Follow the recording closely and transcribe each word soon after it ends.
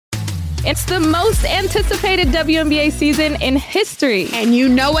It's the most anticipated WNBA season in history. And you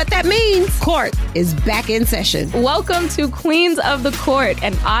know what that means. Court is back in session. Welcome to Queens of the Court,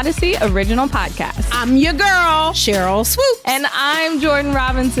 an Odyssey original podcast. I'm your girl, Cheryl Swoop. And I'm Jordan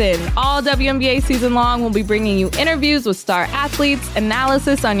Robinson. All WNBA season long, we'll be bringing you interviews with star athletes,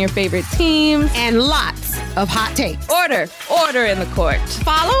 analysis on your favorite teams, and lots of hot takes. Order in the court.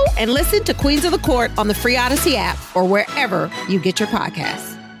 Follow and listen to Queens of the Court on the free Odyssey app or wherever you get your podcasts.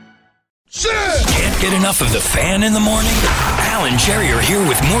 Can't get enough of the Fan in the morning? Al and Jerry are here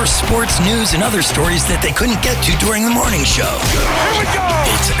with more sports news and other stories that they couldn't get to during the morning show. Here we go!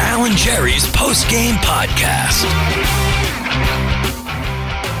 It's Al and Jerry's post-game podcast.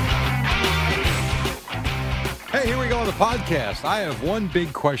 Hey, here we go on the podcast. I have one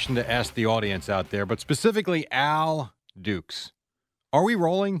big question to ask the audience out there, but specifically Al Dukes. Are we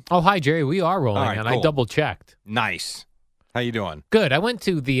rolling? Oh, hi, Jerry. We are rolling, All right, and cool. I double-checked. Nice. How you doing? Good. I went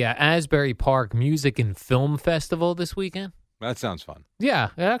to the Asbury Park Music and Film Festival this weekend. That sounds fun.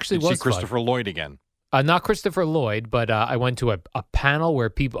 Yeah, it actually Did you was see Christopher Lloyd again? Not Christopher Lloyd, but I went to a panel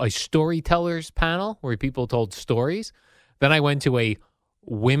where a storytellers panel where people told stories. Then I went to a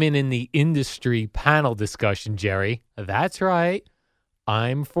women in the industry panel discussion, Jerry. That's right.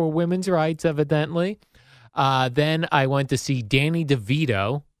 I'm for women's rights, evidently. Then I went to see Danny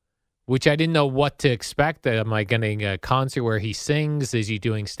DeVito, which I didn't know what to expect. Am I getting a concert where he sings? Is he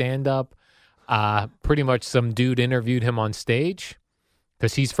doing stand-up? Pretty much some dude interviewed him on stage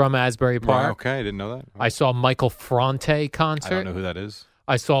because he's from Asbury Park. Right, okay, I didn't know that. I saw Michael Fronte concert. I don't know who that is.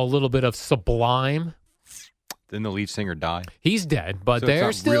 I saw a little bit of Sublime. Didn't the lead singer die? He's dead, but So it's they're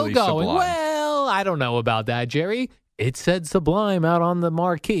not still really going. Sublime. Well, I don't know about that, Jerry. It said Sublime out on the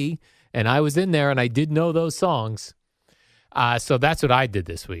marquee, and I was in there, and I did know those songs. So that's what I did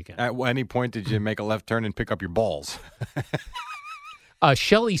this weekend. At any point did you make a left turn and pick up your balls?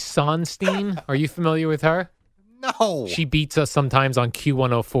 Shelley Sonstein, are you familiar with her? No. She beats us sometimes on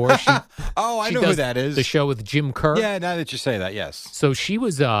Q104. I She know who does that is. The show with Jim Kerr. Yeah, now that you say that, yes. So she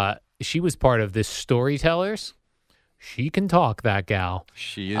was part of this Storytellers. She can talk, that gal.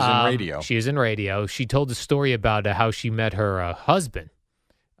 She is in radio. She is in radio. She told a story about how she met her husband.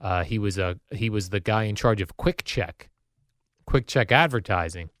 He was the guy in charge of Quick Check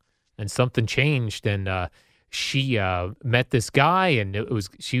advertising, and something changed, and she met this guy, and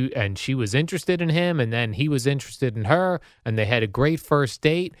she was interested in him, and then he was interested in her, and they had a great first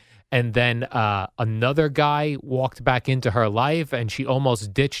date, and then another guy walked back into her life, and she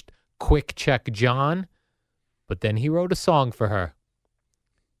almost ditched Quick Check John, but then he wrote a song for her,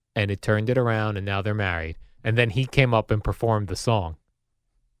 and it turned it around, and now they're married, and then he came up and performed the song.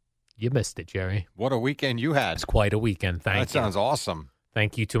 You missed it, Jerry. What a weekend you had. It's quite a weekend. Thank you. That sounds awesome.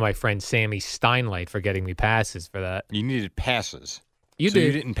 Thank you to my friend Sammy Steinlight for getting me passes for that. You needed passes. You so did.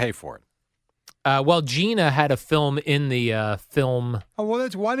 You didn't pay for it. Well, Gina had a film in the film. Oh, well,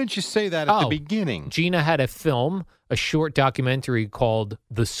 why didn't you say that at the beginning? Gina had a film, a short documentary called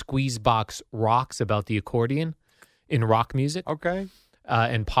The Squeezebox Rocks about the accordion in rock music. Okay.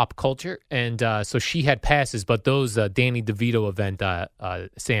 And pop culture. And so she had passes, but those Danny DeVito event,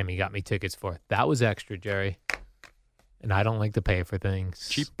 Sammy got me tickets for. That was extra, Jerry. And I don't like to pay for things.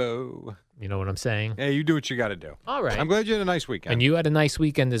 Cheapo. You know what I'm saying? Hey, you do what you got to do. All right. I'm glad you had a nice weekend. And you had a nice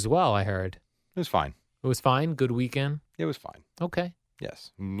weekend as well, I heard. It was fine. It was fine? Good weekend? It was fine. Okay.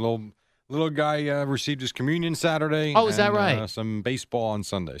 Yes. Little guy received his communion Saturday. Oh, is that right? Some baseball on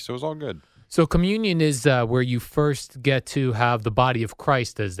Sunday. So it was all good. So communion is where you first get to have the body of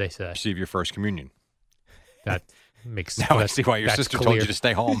Christ, as they say. Receive your first communion. That makes Now I see why your sister told you to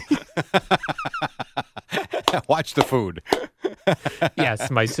stay home. Watch the food. Yes,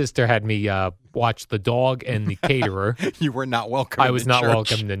 my sister had me watch the dog and the caterer. You were not welcome. I was not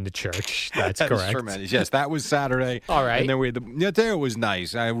welcomed in the church. That's That is correct. tremendous. Yes, that was Saturday. All right. And then we had today it was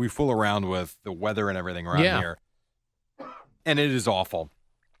nice. We fool around with the weather and everything around here. And it is awful.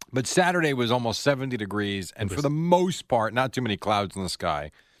 But Saturday was almost 70 degrees, and for the most part, not too many clouds in the sky.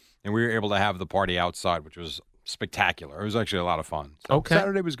 And we were able to have the party outside, which was spectacular. It was actually a lot of fun. So Okay.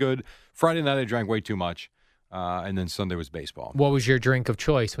 Saturday was good. Friday night, I drank way too much. And then Sunday was baseball. What was your drink of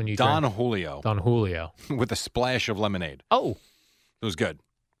choice when you Don drank? Julio. Don Julio. With a splash of lemonade. Oh. It was good.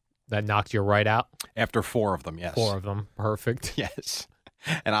 That knocked you right out? After 4 of them, yes. 4 of them. Perfect. Yes.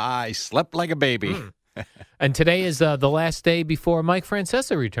 And I slept like a baby. And today is the last day before Mike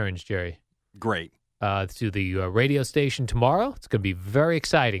Francesa returns, Jerry. Great. To the radio station tomorrow. It's going to be very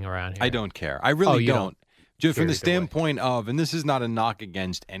exciting around here. I don't care. I really you don't. Just from the care either way. standpoint of, and this is not a knock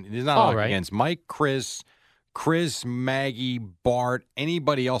against, and it is not a All knock right. against Mike, Chris, Maggie, Bart,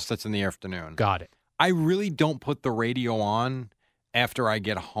 anybody else that's in the afternoon. Got it. I really don't put the radio on after I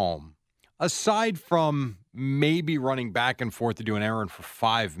get home. aside from maybe running back and forth to do an errand for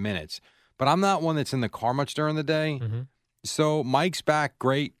 5 minutes, but I'm not one that's in the car much during the day. Mm-hmm. So Mike's back,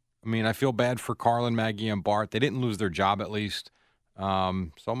 great. I mean, I feel bad for Carlin, Maggie, and Bart. They didn't lose their job at least.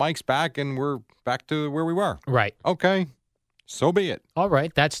 So Mike's back, and we're back to where we were. Right. Okay. So be it. All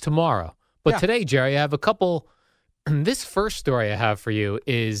right. That's tomorrow. But today, Jerry, I have a couple. This first story I have for you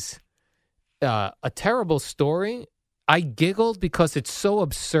is a terrible story. I giggled because it's so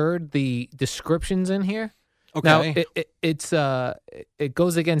absurd, the descriptions in here. Okay. Now, it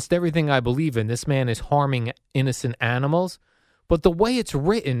goes against everything I believe in. This man is harming innocent animals. But the way it's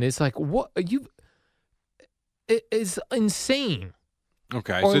written is like, it is insane.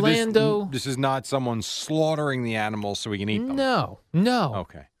 Okay. Orlando. So this is not someone slaughtering the animals so we can eat them. No.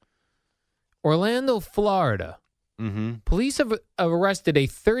 Okay. Orlando, Florida. Mm-hmm. Police have arrested a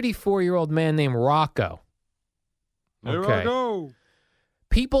 34-year-old man named Rocco. There I go.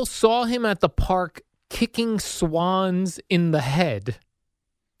 People saw him at the park kicking swans in the head.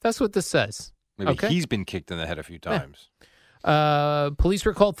 That's what this says. Maybe he's been kicked in the head a few times. Police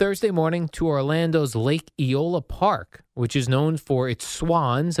were called Thursday morning to Orlando's Lake Eola Park, which is known for its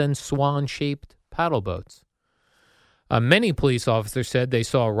swans and swan-shaped paddle boats. Many police officers said they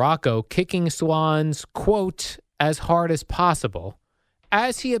saw Rocco kicking swans, quote, as hard as possible,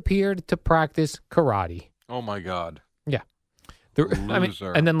 as he appeared to practice karate. Oh, my God. Yeah.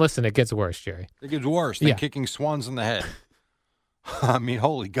 Loser. And then listen, it gets worse, Jerry. It gets worse than kicking swans in the head. I mean,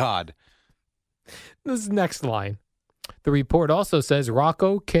 holy God. This next line. The report also says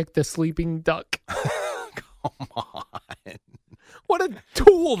Rocco kicked a sleeping duck. Come on. What a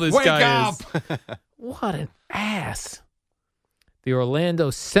tool this Wake guy up. is. What an ass. The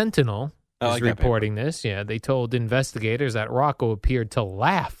Orlando Sentinel is reporting this. Yeah, they told investigators that Rocco appeared to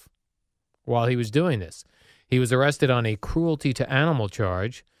laugh while he was doing this. He was arrested on a cruelty to animal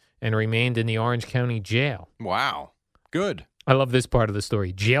charge and remained in the Orange County Jail. Wow. Good. I love this part of the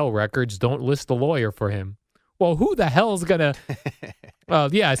story. Jail records don't list a lawyer for him. Well, who the hell's gonna?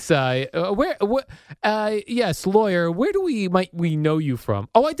 Yes, yes, lawyer. Where do might we know you from?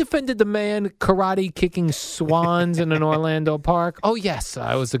 Oh, I defended the man karate kicking swans in an Orlando park. Oh, yes,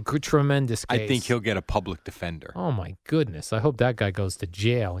 it was a tremendous case. I think he'll get a public defender. Oh my goodness! I hope that guy goes to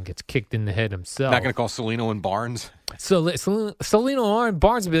jail and gets kicked in the head himself. Not going to call Salino and Barnes. So Salino and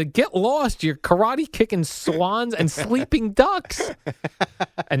Barnes will be like, "Get lost! You're karate kicking swans and sleeping ducks."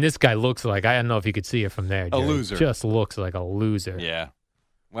 And this guy looks like, I don't know if you could see it from there, Jerry. A loser. Just looks like a loser. Yeah.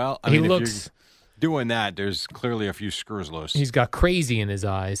 Well, He looks. If you're doing that, there's clearly a few screws loose. He's got crazy in his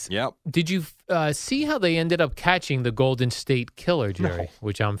eyes. Yep. Did you see how they ended up catching the Golden State Killer, Jerry? No.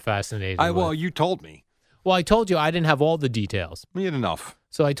 Which I'm fascinated with. Well, you told me. Well, I told you I didn't have all the details. We had enough.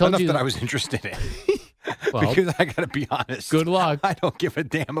 So I told enough you that I was interested in. Well, because I got to be honest. Good luck. I don't give a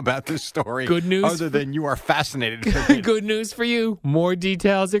damn about this story. Good news. Other than you are fascinated. Good news for you. More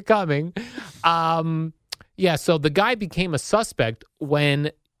details are coming. Yeah, so the guy became a suspect when,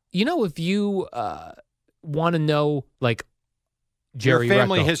 if you want to know, like, Jerry your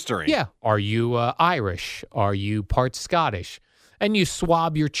family Recco. history. Yeah. Are you Irish? Are you part Scottish? And you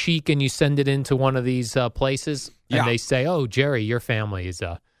swab your cheek and you send it into one of these places. And they say, oh, Jerry, your family is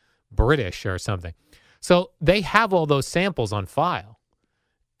British or something. So they have all those samples on file.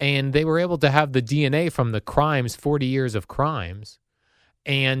 And they were able to have the DNA from the crimes, 40 years of crimes.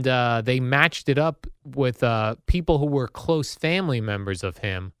 And they matched it up with people who were close family members of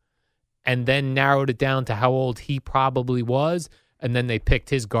him and then narrowed it down to how old he probably was. And then they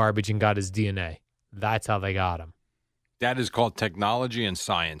picked his garbage and got his DNA. That's how they got him. That is called technology and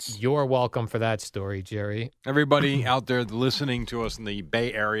science. You're welcome for that story, Jerry. Everybody out there listening to us in the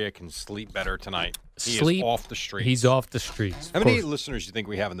Bay Area can sleep better tonight. He is off the streets. He's off the streets. How many listeners do you think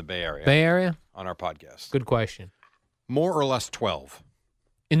we have in the Bay Area? Bay Area? On our podcast. Good question. More or less 12?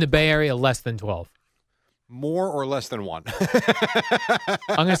 In the Bay Area, less than 12. More or less than 1?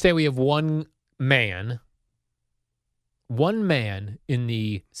 I'm going to say we have one man in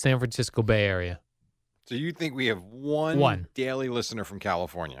the San Francisco Bay Area. So you think we have one daily listener from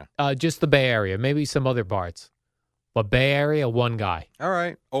California? Just the Bay Area, maybe some other parts. But Bay Area, one guy. All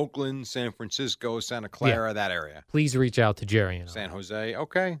right. Oakland, San Francisco, Santa Clara, that area. Please reach out to Jerry. San Jose.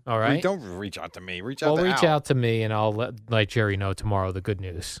 Okay. All right. Don't reach out to me. Reach out to Al. Reach out to me, and I'll let Jerry know tomorrow the good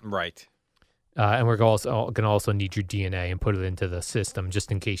news. Right. And we're going to also need your DNA and put it into the system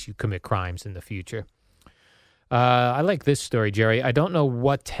just in case you commit crimes in the future. I like this story, Jerry. I don't know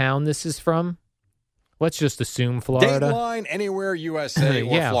what town this is from. Let's just assume Florida. Dateline, anywhere, USA,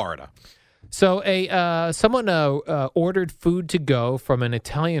 or Florida. So someone ordered food to go from an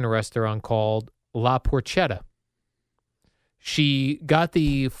Italian restaurant called La Porchetta. She got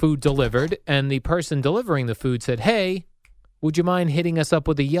the food delivered, and the person delivering the food said, "Hey, would you mind hitting us up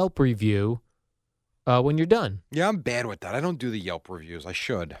with a Yelp review when you're done?" Yeah, I'm bad with that. I don't do the Yelp reviews. I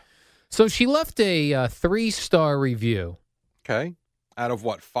should. So she left a 3-star review. Okay. Out of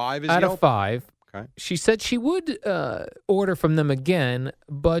what, 5 is Out Yelp? of 5. Okay. She said she would order from them again,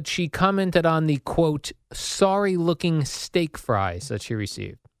 but she commented on the, quote, sorry-looking steak fries that she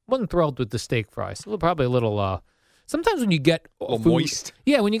received. Wasn't thrilled with the steak fries. Probably a little... sometimes when you get food, moist.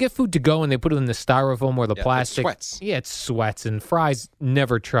 Yeah, when you get food to go and they put it in the styrofoam or the plastic. It sweats. Yeah, it sweats, and fries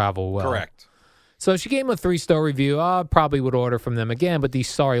never travel well. Correct. So she gave him a 3-star review. I probably would order from them again, but these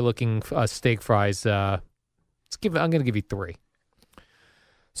sorry-looking steak fries, I'm going to give you 3.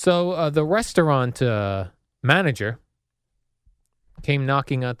 So the restaurant manager came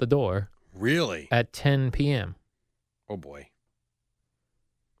knocking at the door. Really? At 10 p.m. Oh, boy.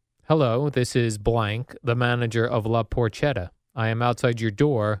 Hello, this is blank, the manager of La Porchetta. I am outside your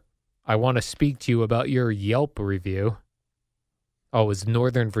door. I want to speak to you about your Yelp review. Oh, it was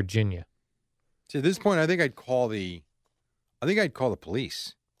Northern Virginia. See, at this point, I think I'd call the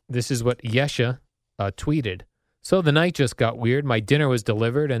police. This is what Yesha tweeted. So the night just got weird. My dinner was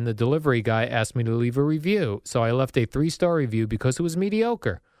delivered, and the delivery guy asked me to leave a review. So I left a 3-star review because it was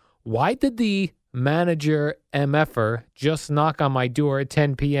mediocre. Why did the manager MFer just knock on my door at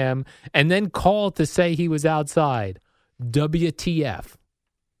 10 p.m. and then call to say he was outside? WTF.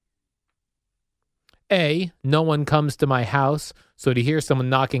 A, no one comes to my house, so to hear someone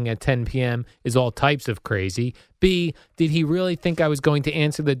knocking at 10 p.m. is all types of crazy. B, did he really think I was going to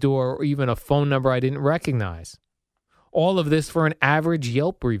answer the door or even a phone number I didn't recognize? All of this for an average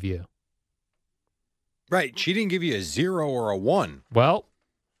Yelp review. Right. She didn't give you a 0 or a 1. Well,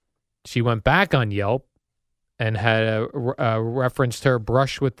 she went back on Yelp and had referenced her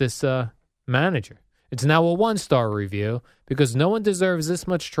brush with this manager. It's now a 1-star review because no one deserves this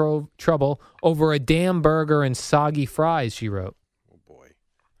much trouble over a damn burger and soggy fries, she wrote. Oh, boy.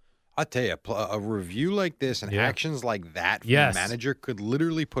 I'll tell you, a review like this and actions like that from Yes. a manager could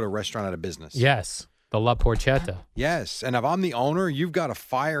literally put a restaurant out of business. Yes, the La Porchetta. Yes. And if I'm the owner, you've got to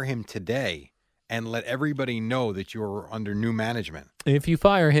fire him today and let everybody know that you're under new management. If you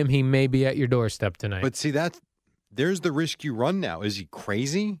fire him, he may be at your doorstep tonight. But see, there's the risk you run now. Is he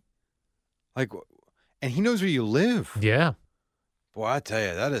crazy? And he knows where you live. Yeah. Boy, I tell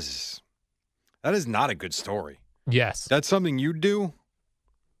you, that is not a good story. Yes. That's something you do.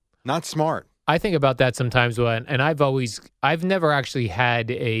 Not smart. I think about that sometimes and I've never actually had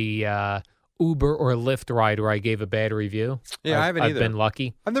a Uber or Lyft ride where I gave a bad review. Yeah, I haven't either. I've been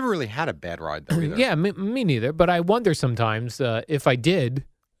lucky. I've never really had a bad ride though either. Yeah, me neither. But I wonder sometimes if I did,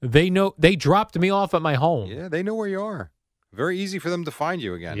 they dropped me off at my home. Yeah, they know where you are. Very easy for them to find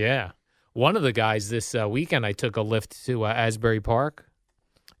you again. Yeah. One of the guys this weekend, I took a Lyft to Asbury Park,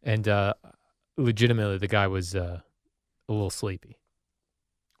 and legitimately the guy was a little sleepy.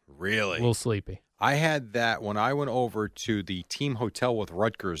 Really? A little sleepy. I had that when I went over to the team hotel with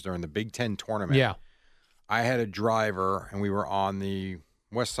Rutgers during the Big Ten tournament. Yeah. I had a driver, and we were on the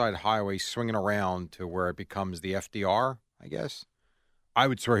West Side Highway swinging around to where it becomes the FDR, I guess. I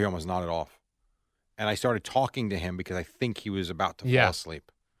would swear he almost nodded off. And I started talking to him because I think he was about to fall asleep.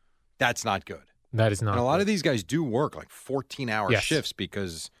 That's not good. That is not. And a lot of these guys do work like 14-hour shifts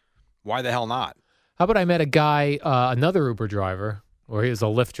because why the hell not? How about I met a guy, another Uber driver, or he was a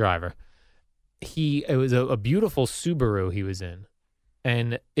Lyft driver. It was a beautiful Subaru he was in,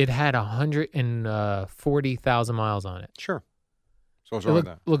 and it had 140,000 miles on it. Sure. So what's wrong with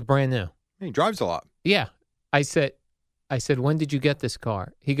that? Looked brand new. He drives a lot. Yeah. I said, when did you get this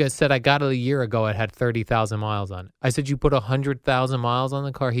car? He said, I got it a year ago. It had 30,000 miles on it. I said, you put 100,000 miles on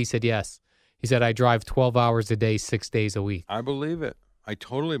the car? He said, yes. He said, I drive 12 hours a day, 6 days a week. I believe it. I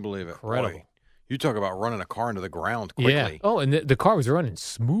totally believe it. Incredible. Boy, you talk about running a car into the ground quickly. Yeah. Oh, and the car was running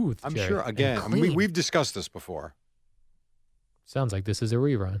smooth. I'm Jerry, sure, again, and I mean, clean. we've discussed this before. Sounds like this is a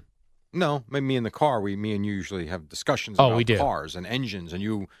rerun. No, me in the car, me and you usually have discussions Oh, about we do. cars and engines, and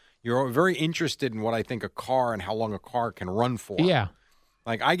you're very interested in what I think a car and how long a car can run for. Yeah.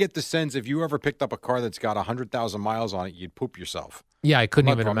 Like, I get the sense if you ever picked up a car that's got 100,000 miles on it, you'd poop yourself. Yeah, I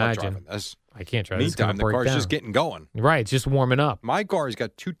couldn't even I'm not imagine. driving this. I can't drive this. It's gonna Meantime, the break car's down. just getting going. Right, it's just warming up. My car's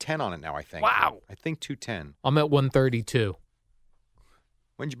got 210 on it now, I think. Wow. I think 210. I'm at 132.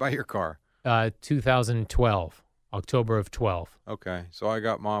 When did you buy your car? 2012, October of 12. Okay. So I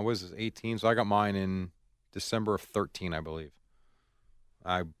got mine, what is this, 18? So I got mine in December of 13, I believe.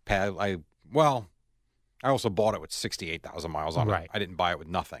 I also bought it with 68,000 miles on Right. it. I didn't buy it with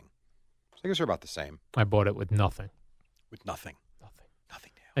nothing. So I guess they're about the same. I bought it with nothing. With nothing. Nothing.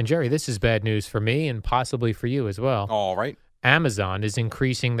 Nothing down. And Jerry, this is bad news for me and possibly for you as well. All right. Amazon is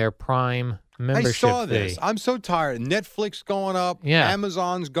increasing their Prime membership I saw this. fee. I'm so tired. Netflix going up. Yeah.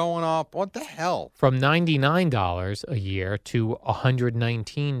 Amazon's going up. What the hell? From $99 a year to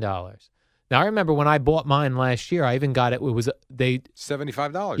 $119. Now, I remember when I bought mine last year, I even got it. It was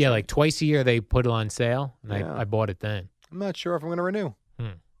 $75. Yeah, like twice a year they put it on sale, and Yeah. I bought it then. I'm not sure if I'm going to renew.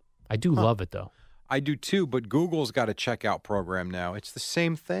 I do love it, though. I do too, but Google's got a checkout program now. It's the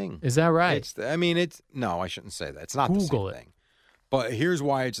same thing. Is that right? No, I shouldn't say that. It's not Google the same thing. But here's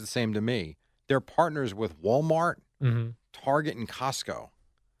why it's the same to me. They're partners with Walmart, Target, and Costco.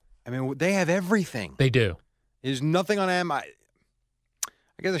 I mean, they have everything. They do. There's nothing on Amazon.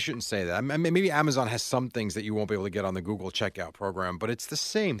 I guess I shouldn't say that. I mean, maybe Amazon has some things that you won't be able to get on the Google checkout program, but it's the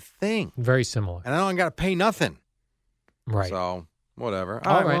same thing. Very similar. And I don't got to pay nothing. Right. So, whatever.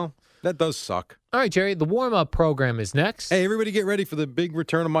 All right. Well, that does suck. All right, Jerry, the warm-up program is next. Hey, everybody get ready for the big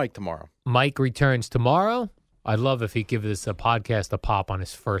return of Mike tomorrow. Mike returns tomorrow. I'd love if he gives this a podcast a pop on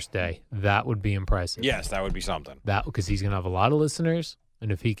his first day. That would be impressive. Yes, that would be something. Because he's going to have a lot of listeners,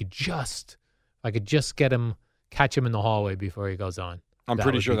 and if he could I could just catch him in the hallway before he goes on. I'm That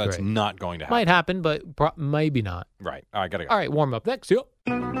pretty would sure be that's great. not going to happen. Might happen, but maybe not. Right. All right, got to go. All right, warm up next. Yep.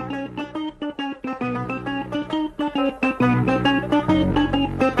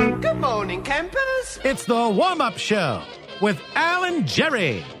 Good morning, campers. It's the warm-up show with Alan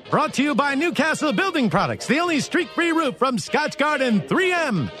Jerry. Brought to you by Newcastle Building Products, the only streak-free roof from Scotch Garden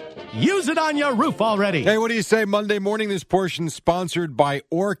 3M. Use it on your roof already. Hey, what do you say Monday morning? This portion sponsored by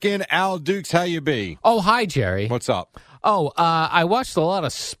Orkin. Al Dukes, how you be? Oh, hi, Jerry. What's up? Oh, I watched a lot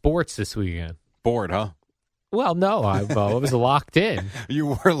of sports this weekend. Bored, huh? Well, no, I was locked in.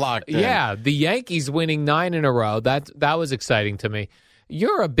 You were locked in. Yeah, the Yankees winning 9 in a row. That was exciting to me.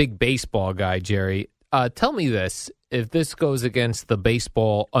 You're a big baseball guy, Jerry. Tell me this. If this goes against the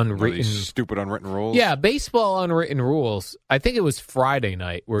baseball unwritten... These stupid unwritten rules? Yeah, baseball unwritten rules. I think it was Friday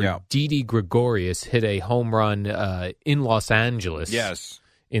night where Didi Gregorius hit a home run in Los Angeles. Yes.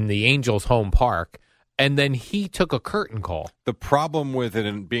 In the Angels' home park. And then he took a curtain call. The problem with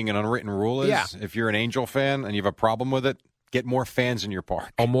it being an unwritten rule is if you're an Angel fan and you have a problem with it, get more fans in your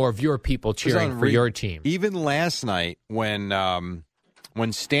park. Oh, more of your people cheering for your team. Even last night when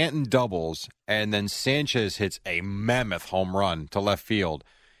Stanton doubles and then Sanchez hits a mammoth home run to left field,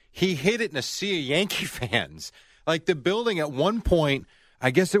 he hit it in a sea of Yankee fans. Like the building at one point, I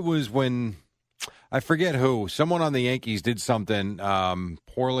guess it was when, I forget who, someone on the Yankees did something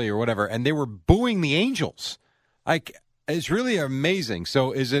poorly or whatever, and they were booing the Angels. Like, it's really amazing.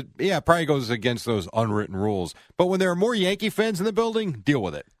 So is it, it probably goes against those unwritten rules. But when there are more Yankee fans in the building, deal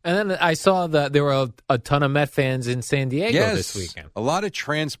with it. And then I saw that there were a ton of Met fans in San Diego this weekend. A lot of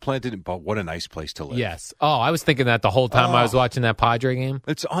transplanted, but what a nice place to live. Yes. Oh, I was thinking that the whole time I was watching that Padre game.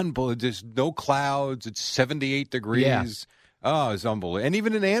 It's unbelievable. There's no clouds. It's 78 degrees. Yeah. Oh, it's unbelievable. And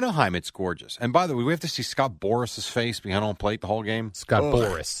even in Anaheim, it's gorgeous. And by the way, we have to see Scott Boris's face behind home plate the whole game. Scott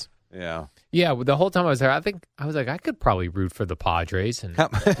Boras. Yeah. Yeah, the whole time I was there, I was like, I could probably root for the Padres and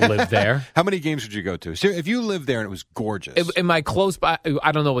live there. How many games would you go to? So if you lived there and it was gorgeous. Am I close by?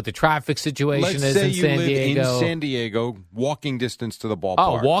 I don't know what the traffic situation is in San Diego. In San Diego, walking distance to the ballpark.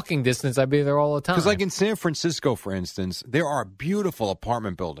 Oh, walking distance. I'd be there all the time. Because like in San Francisco, for instance, there are beautiful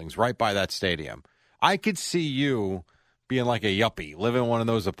apartment buildings right by that stadium. I could see you being like a yuppie, living in one of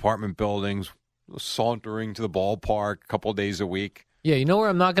those apartment buildings, sauntering to the ballpark a couple of days a week. Yeah, you know where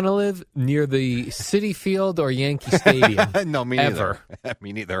I'm not going to live? Near the Citi Field or Yankee Stadium. No, me neither.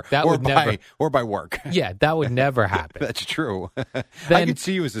 Me neither. That would never. Or by work. Yeah, that would never happen. That's true. I could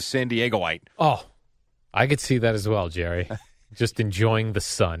see you as a San Diegoite. Oh, I could see that as well, Jerry. Just enjoying the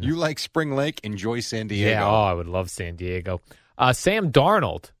sun. You like Spring Lake? Enjoy San Diego. Yeah, I would love San Diego. Sam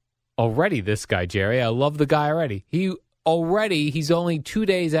Darnold. Already this guy, Jerry. I love the guy already. He's only 2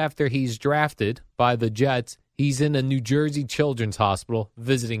 days after he's drafted by the Jets. He's in a New Jersey Children's Hospital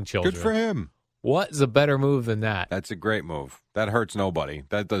visiting children. Good for him. What is a better move than that? That's a great move. That hurts nobody.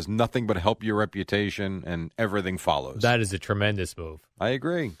 That does nothing but help your reputation, and everything follows. That is a tremendous move. I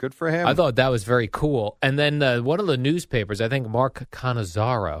agree. Good for him. I thought that was very cool. And then one of the newspapers, I think Mark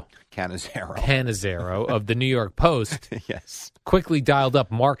Cannizzaro of the New York Post, yes, quickly dialed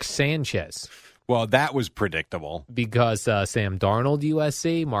up Mark Sanchez. Well, that was predictable. Because Sam Darnold,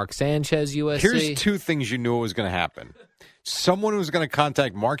 USC, Mark Sanchez, USC. Here's two things you knew was going to happen. Someone was going to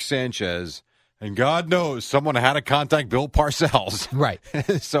contact Mark Sanchez, and God knows someone had to contact Bill Parcells. Right.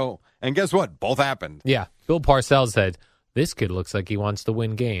 And guess what? Both happened. Yeah. Bill Parcells said, this kid looks like he wants to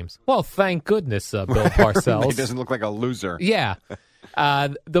win games. Well, thank goodness, Bill Parcells. He doesn't look like a loser. Yeah.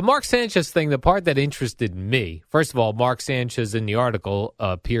 The Mark Sanchez thing, the part that interested me, first of all, Mark Sanchez in the article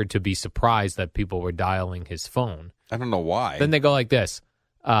appeared to be surprised that people were dialing his phone. I don't know why. Then they go like this.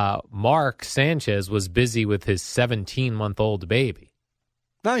 Mark Sanchez was busy with his 17-month-old baby.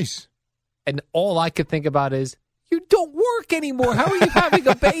 Nice. And all I could think about is, you don't work anymore. How are you having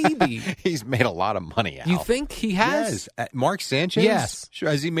a baby? He's made a lot of money, Al. You think he has? Yes. Mark Sanchez? Yes. Sure.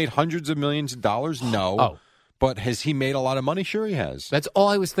 Has he made hundreds of millions of dollars? No. Oh. But has he made a lot of money? Sure he has. That's all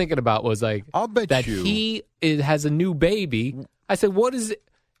I was thinking about was like, I'll bet that you. he has a new baby. I said, what is it?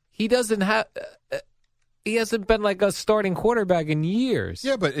 He doesn't have... he hasn't been like a starting quarterback in years.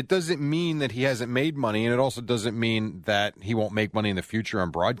 Yeah, but it doesn't mean that he hasn't made money, and it also doesn't mean that he won't make money in the future on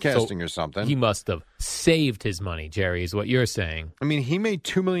broadcasting or something. He must have saved his money, Jerry, is what you're saying. I mean, he made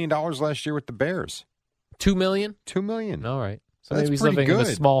 $2 million last year with the Bears. $2 million? $2 million. All right. So That's maybe he's pretty living in a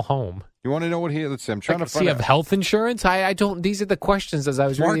good. small home. You want to know what he? Let's see. I'm trying to Does he find have out. health insurance? I don't. These are the questions as I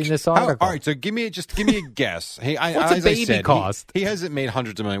was reading this article. All right, so give me a guess. Hey, What's a as I baby said, cost? He hasn't made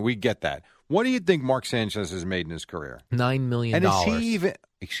hundreds of millions. We get that. What do you think Mark Sanchez has made in his career? $9 million. And is he even?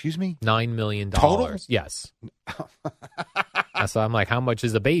 Excuse me. $9 million Total? Yes. So I'm like, how much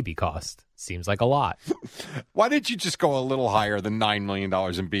does a baby cost? Seems like a lot. Why didn't you just go a little higher than $9 million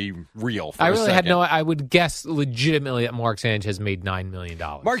and be real? For I a really second? had no. I would guess legitimately that Mark Sanchez made $9 million.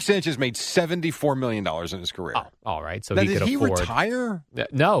 Mark Sanchez made $74 million in his career. Oh, all right. So now, he did could he afford. retire?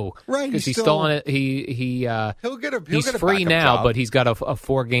 No, Right, because he's he's still on it. He's He'll get a free backup now, job. but he's got a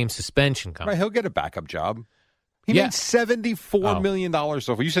 4-game suspension coming. Right, he'll get a backup job. He Yeah. made $74 million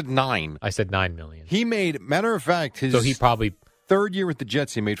so far. You said 9. I said $9 million. He made, matter of fact, his So he probably third year with the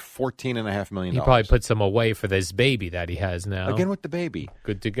Jets, he made $14.5 million. he probably put some away for this baby that he has now. Again with the baby.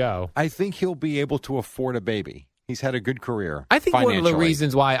 Good to go. I think he'll be able to afford a baby. He's had a good career. I think one of the financially.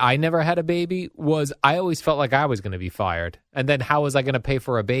 reasons why I never had a baby was I always felt like I was going to be fired, and then how was I going to pay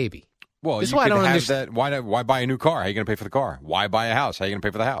for a baby? Well, This is you why I could don't have understand. that. Why buy a new car? How are you going to pay for the car? Why buy a house? How are you going to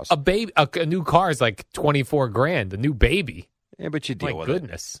pay for the house? A new car is like $24,000. A new baby. Yeah, but you deal My with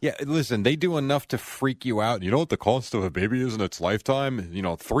goodness. it. Yeah, listen, they do enough to freak you out. You know what the cost of a baby is in its lifetime?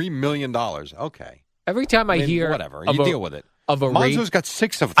 $3 million. Okay. Every time I mean, hear whatever, of you a- deal with it. Of a Monzo's got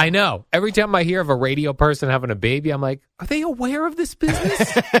 6 of them. I know. Every time I hear of a radio person having a baby, I'm like, are they aware of this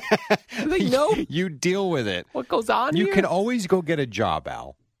business? Do they know You deal with it. what goes on You here? can always go get a job,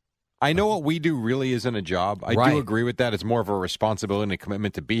 Al. I know what we do really isn't a job. I Right. do agree with that. It's more of a responsibility and a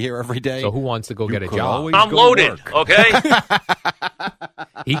commitment to be here every day. So who wants to go You get a could job? always I'm go loaded, work. okay?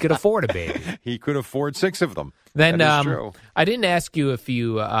 He could afford a baby. He could afford 6 of them. Then That is true. I didn't ask you if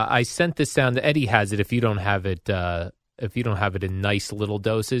you. I sent this down. Eddie has it. If you don't have it, if you don't have it in nice little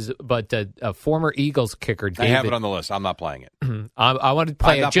doses, but a former Eagles kicker, I David. have it on the list. I'm not playing it. I wanted to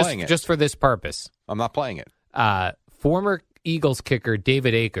play I'm it not just playing it. just for this purpose. I'm not playing it. Former Eagles kicker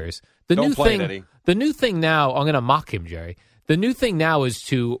David Akers. The Don't new play it, thing. Eddie. The new thing now. I'm going to mock him, Jerry. The new thing now is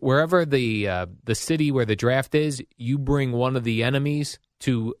to wherever the city where the draft is, you bring one of the enemies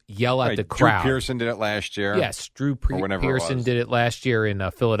to yell at Right, the crowd. Drew Pearson did it last year. Yes, Drew Or whenever it Pearson was. did it last year in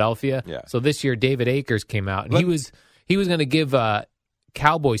Philadelphia. Yeah. So this year, David Akers came out, and he was going to give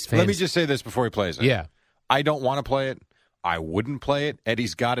Cowboys fans. Let me just say this before he plays it. Yeah. I don't want to play it. I wouldn't play it.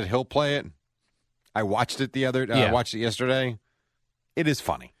 Eddie's got it. He'll play it. I watched it Yeah. watched it yesterday. It is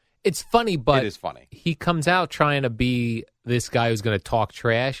funny. It's funny, but It is funny. he comes out trying to be this guy who's going to talk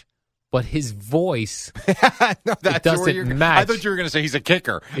trash, but his voice, No, that's doesn't where you're- match. I thought you were going to say he's a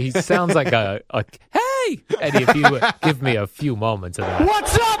kicker. he sounds like a hey, Eddie, if you give me a few moments of that.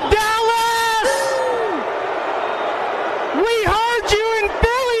 What's up, Dallas? We heard you in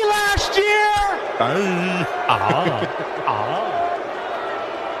Philly last year.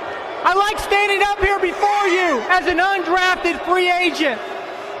 I like standing up here before you as an undrafted free agent,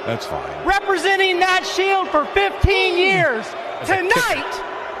 That's fine. representing that shield for 15 years. Tonight,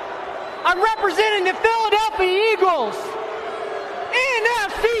 I'm representing the Philadelphia Eagles,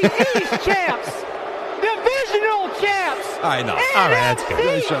 NFC East champs, divisional champs, I know. All right, that's good.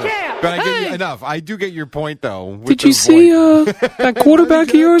 NFC Shut up. champs. But I get you Hey! enough. I do get your point, though. with Did the you see voice. that quarterback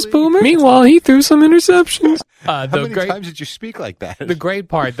of yours, Boomer? Meanwhile, he threw some interceptions. How many times did you speak like that? The great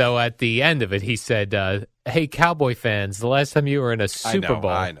part, though, at the end of it, he said, hey, Cowboy fans, the last time you were in a Super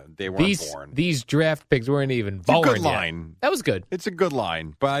Bowl, I know. They weren't these, born. These draft picks weren't even It's a born good yet. line. That was good. It's a good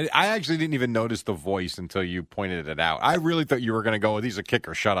line, but I actually didn't even notice the voice until you pointed it out. I really thought you were going to go with, he's a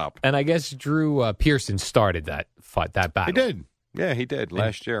kicker, shut up. And I guess Drew Pearson started that fight, that battle. He did. Yeah, he did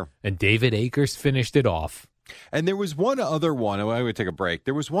last year. And David Akers finished it off. And there was one other one. I would take a break.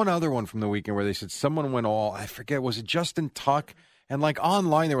 There was one other one from the weekend where they said someone went all, I forget, was it Justin Tuck? And like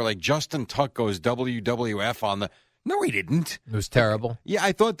online, they were like, Justin Tuck goes WWF on the. No, he didn't. It was terrible. Yeah,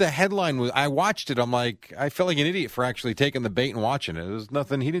 I thought the headline was. I watched it. I'm like, I felt like an idiot for actually taking the bait and watching it. It was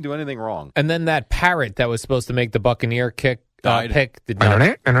nothing. He didn't do anything wrong. And then that parrot that was supposed to make the Buccaneer pick did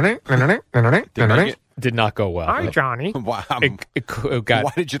not go well. Hi, Johnny. Wow. It got.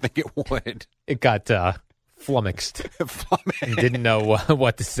 Why did you think it would? It got flummoxed. And didn't know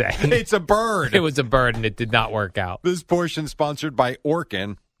what to say. It's a bird. It was a bird, and it did not work out. This portion sponsored by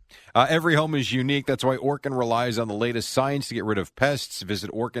Orkin. Every home is unique. That's why Orkin relies on the latest science to get rid of pests.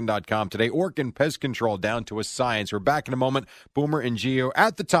 Visit Orkin.com today. Orkin Pest Control down to a science. We're back in a moment. Boomer and Gio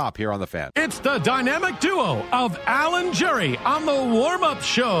at the top here on The Fan. It's the dynamic duo of Al and Jerry on the warm-up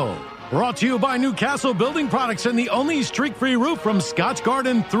show. Brought to you by Newcastle Building Products and the only streak-free roof from Scotch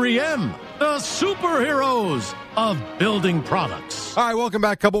Garden 3M. The superheroes of building products. All right, welcome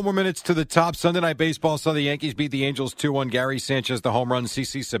back. Couple more minutes to the top. Sunday Night Baseball saw the Yankees beat the Angels 2-1. Gary Sanchez, the home run.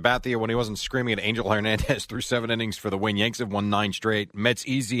 CC Sabathia, when he wasn't screaming at Angel Hernandez, threw 7 innings for the win. Yanks have won 9 straight. Mets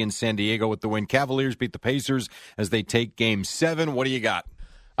easy in San Diego with the win. Cavaliers beat the Pacers as they take Game 7. What do you got?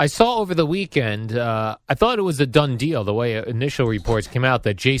 I saw over the weekend, I thought it was a done deal, the way initial reports came out,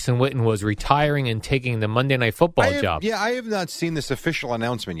 that Jason Witten was retiring and taking the Monday Night Football job. Yeah, I have not seen this official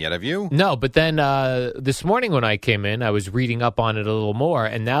announcement yet. Have you? No, but then this morning when I came in, I was reading up on it a little more,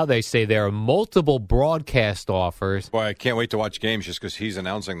 and now they say there are multiple broadcast offers. Boy, I can't wait to watch games just because he's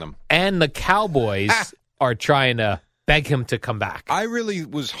announcing them. And the Cowboys are trying to beg him to come back. I really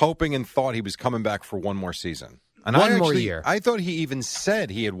was hoping and thought he was coming back for one more season. And one more year. I thought he even said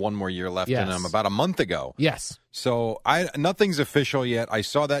he had one more year left in him about a month ago. Yes. So nothing's official yet. I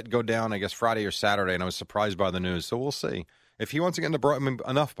saw that go down, I guess, Friday or Saturday, and I was surprised by the news. So we'll see. If he wants to get into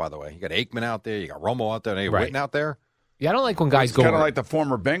enough, by the way. You got Aikman out there. You got Romo out there. And Witten out there. Yeah, I don't like when guys go. Kind of like the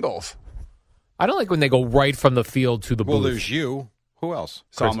former Bengals. I don't like when they go right from the field to the booth. Well, there's you. Who else?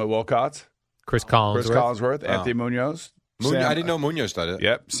 Solomon Wilcots. Chris Collinsworth. Anthony Munoz. I didn't know Munoz did it.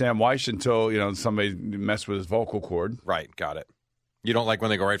 Yep, Sam Weiss until somebody messed with his vocal cord. Right, got it. You don't like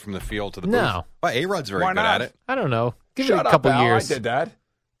when they go right from the field to the booth? No. Well, A-Rod's very good at it. I don't know. Give Shut it a couple up, Al. years. I did that.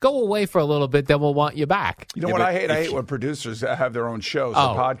 Go away for a little bit, then we'll want you back. You know what I hate? I hate when producers have their own shows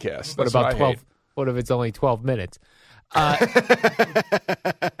or podcasts. What about 12? What if it's only 12 minutes? And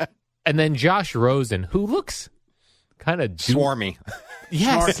then Josh Rosen, who looks kind of swarmy.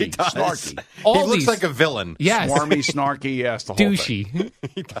 Yes, snarky. He looks like a villain. Yes. Swarmy, snarky, yes, the whole douchey. thing.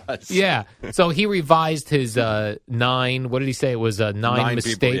 He does. Yeah. So he revised his 9. What did he say? It was 9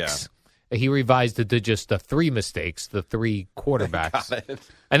 mistakes. People, He revised it to just the 3 mistakes, the 3 quarterbacks.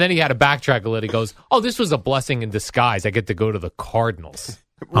 And then he had to backtrack a little. He goes, "Oh, this was a blessing in disguise. I get to go to the Cardinals.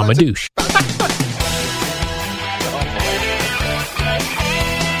 I'm a douche."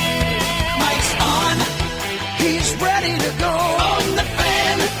 He's ready to go on the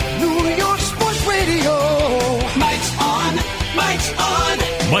Fan, New York Sports Radio. Mike's on, Mike's on.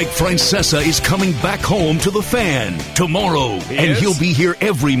 Mike Francesa is coming back home to the Fan tomorrow, and he'll be here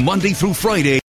every Monday through Friday.